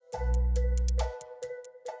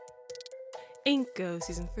Inko,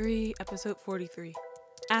 Season 3, Episode 43.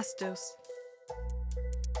 Astos.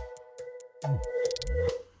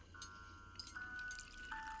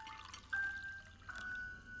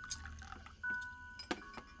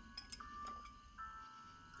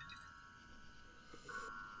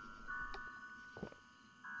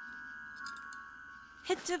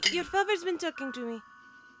 Your father's been talking to me.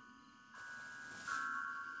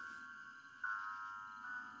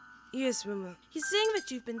 Yes, Mama. He's saying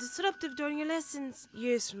that you've been disruptive during your lessons.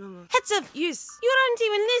 Yes, Mama. Heads up! Yes. You aren't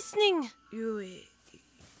even listening!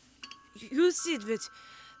 You said that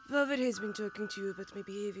Father has been talking to you about my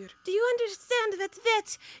behavior. Do you understand that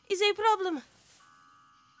that is a problem?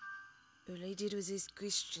 All I did was ask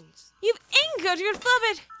questions. You've angered your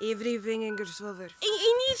father! Everything angers Father.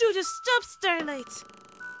 I need you to stop, Starlight.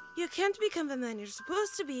 You can't become the man you're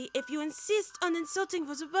supposed to be if you insist on insulting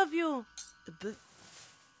those above you.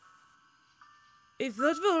 I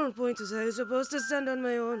thought the whole point was I was supposed to stand on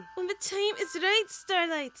my own. When the time is right,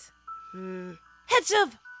 Starlight. Heads up!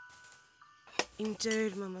 I'm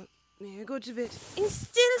tired, Mama. May I go to bed? I'm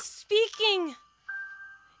still speaking.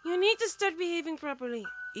 You need to start behaving properly.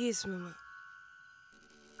 Yes, Mama.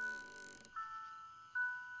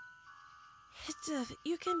 Heads up,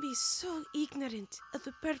 you can be so ignorant of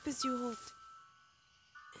the purpose you hold.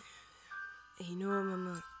 I know,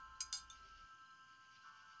 Mama.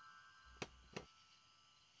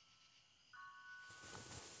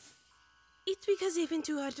 It's because I've been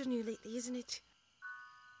too hard on you lately, isn't it?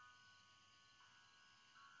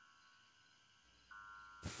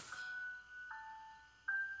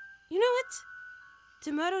 You know what?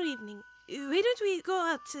 Tomorrow evening, why don't we go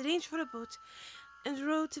out, arrange for a boat, and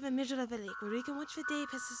row to the middle of the lake where we can watch the day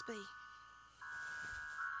pass us by?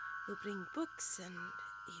 We'll bring books and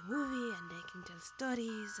a movie, and I can tell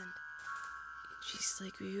stories, and just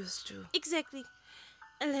like we used to. Exactly.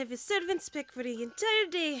 I'll have a servant's pack for the entire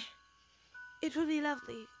day. It will be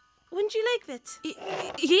lovely. Wouldn't you like that?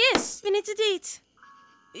 Yes, then it's a date.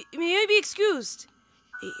 May I be excused?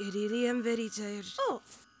 I really am very tired. Oh,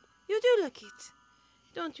 you do look it,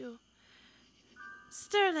 don't you?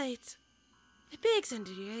 Starlight, the bag's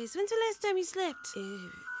under your eyes. When's the last time you slept?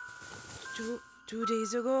 2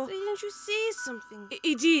 days ago. Why didn't you say something?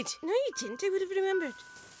 I did. No, you didn't. I would have remembered.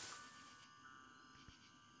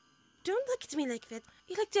 Don't look at me like that.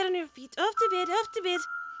 You look down on your feet. Off to bed, off to bed.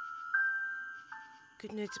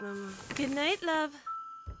 Good night, Mama. Good night, love.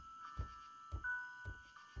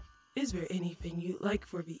 Is there anything you'd like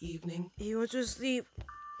for the evening? You want to sleep?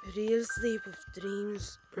 Real sleep with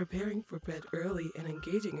dreams. Preparing for bed early and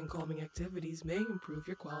engaging in calming activities may improve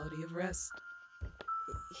your quality of rest.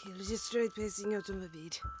 He'll just try passing out on the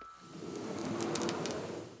bed.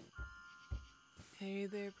 Hey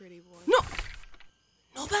there, pretty boy. No!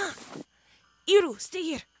 No, Ma! Iru, stay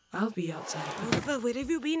here. I'll be outside. Oh, where have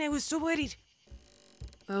you been? I was so worried.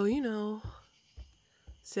 Oh, you know,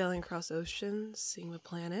 sailing across oceans, seeing the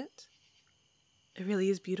planet. It really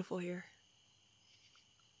is beautiful here.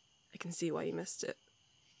 I can see why you missed it.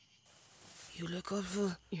 You look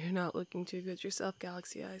awful. You're not looking too good yourself,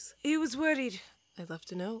 Galaxy Eyes. I was worried. I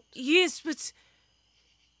left a note. Yes, but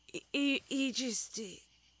he just...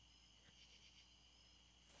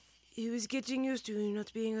 he was getting used to you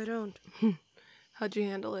not being around. How'd you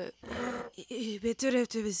handle it? Better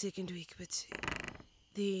after the second week, but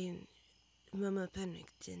then Mama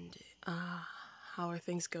panicked and... how are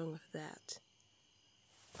things going with that?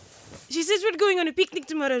 She says we're going on a picnic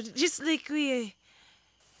tomorrow, just like we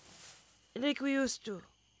used to.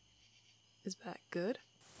 Is that good?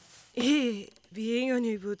 Being on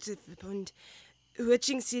a boat at the pond,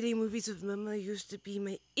 watching silly movies with Mama used to be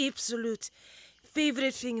my absolute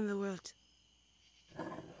favorite thing in the world.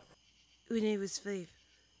 When I was 5.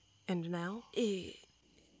 And now? Where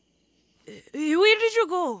did you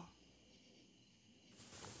go?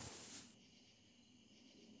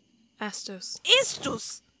 Astos.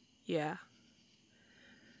 Astos! Yeah.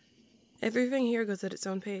 Everything here goes at its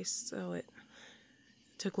own pace, so it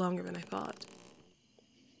took longer than I thought.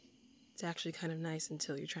 It's actually kind of nice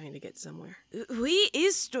until you're trying to get somewhere. Where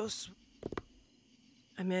is Astos?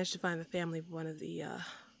 I managed to find the family of one of the,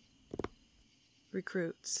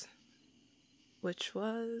 recruits. Which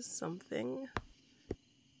was something.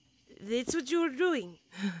 That's what you were doing.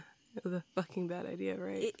 It was a fucking bad idea,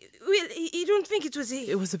 right? I don't think it was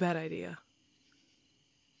It was a bad idea.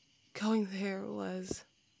 Going there was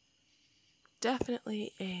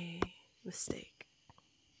definitely a mistake.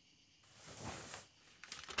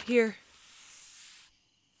 Here.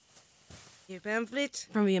 Your pamphlet?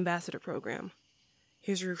 From the ambassador program.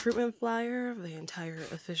 Here's your recruitment flyer of the entire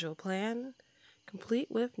official plan, complete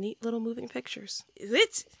with neat little moving pictures.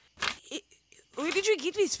 What? Where did you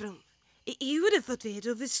get these from? You would have thought they had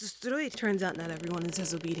all this destroyed. Turns out not everyone is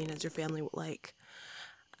as obedient as your family would like.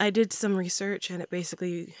 I did some research, and it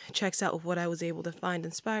basically checks out with what I was able to find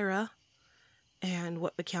in Spira and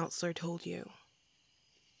what the counselor told you.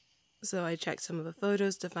 So I checked some of the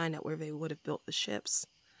photos to find out where they would have built the ships.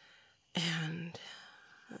 And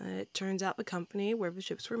it turns out the company where the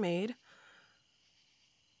ships were made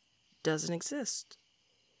doesn't exist.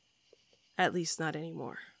 At least not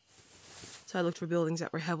anymore. So I looked for buildings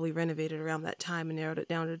that were heavily renovated around that time and narrowed it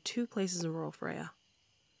down to 2 places in rural Freya.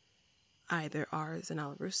 Either ours in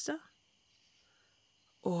Alarusta,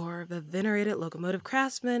 or the venerated locomotive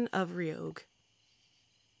craftsman of Ryog.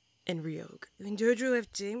 In Ryog. And don't you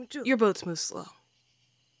have time to... Your boats move slow.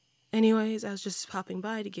 Anyways, I was just popping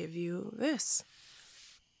by to give you this.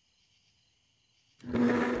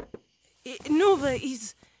 Nova,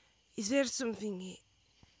 is there something...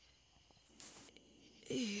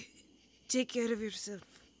 take care of yourself,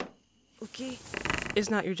 okay? It's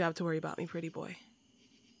not your job to worry about me, pretty boy.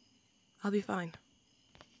 I'll be fine.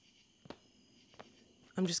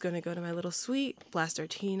 I'm just gonna go to my little suite, blast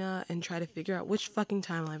Artina, and try to figure out which fucking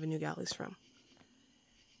timeline the new galley's from.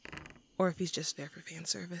 Or if he's just there for fan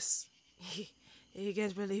service. I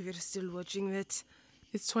can't believe you're still watching that.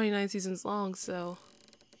 It's 29 seasons long, so...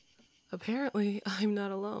 apparently, I'm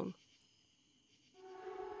not alone.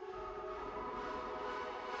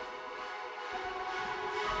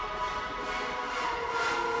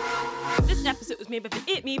 This episode was made by the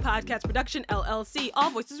It Me Podcast Production LLC. All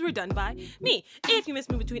voices were done by me. If you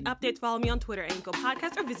missed me between updates, follow me on Twitter at Inko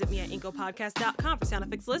Podcast or visit me at inkopodcast.com for sound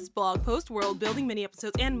effects lists, blog posts, world building, mini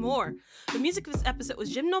episodes, and more. The music for this episode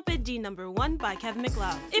was Gymnopédie #1 by Kevin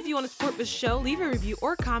MacLeod. If you want to support this show, leave a review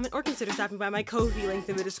or comment or consider stopping by my Ko-fi link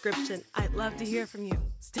in the description. I'd love to hear from you.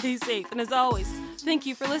 Stay safe, and as always, thank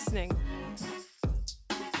you for listening.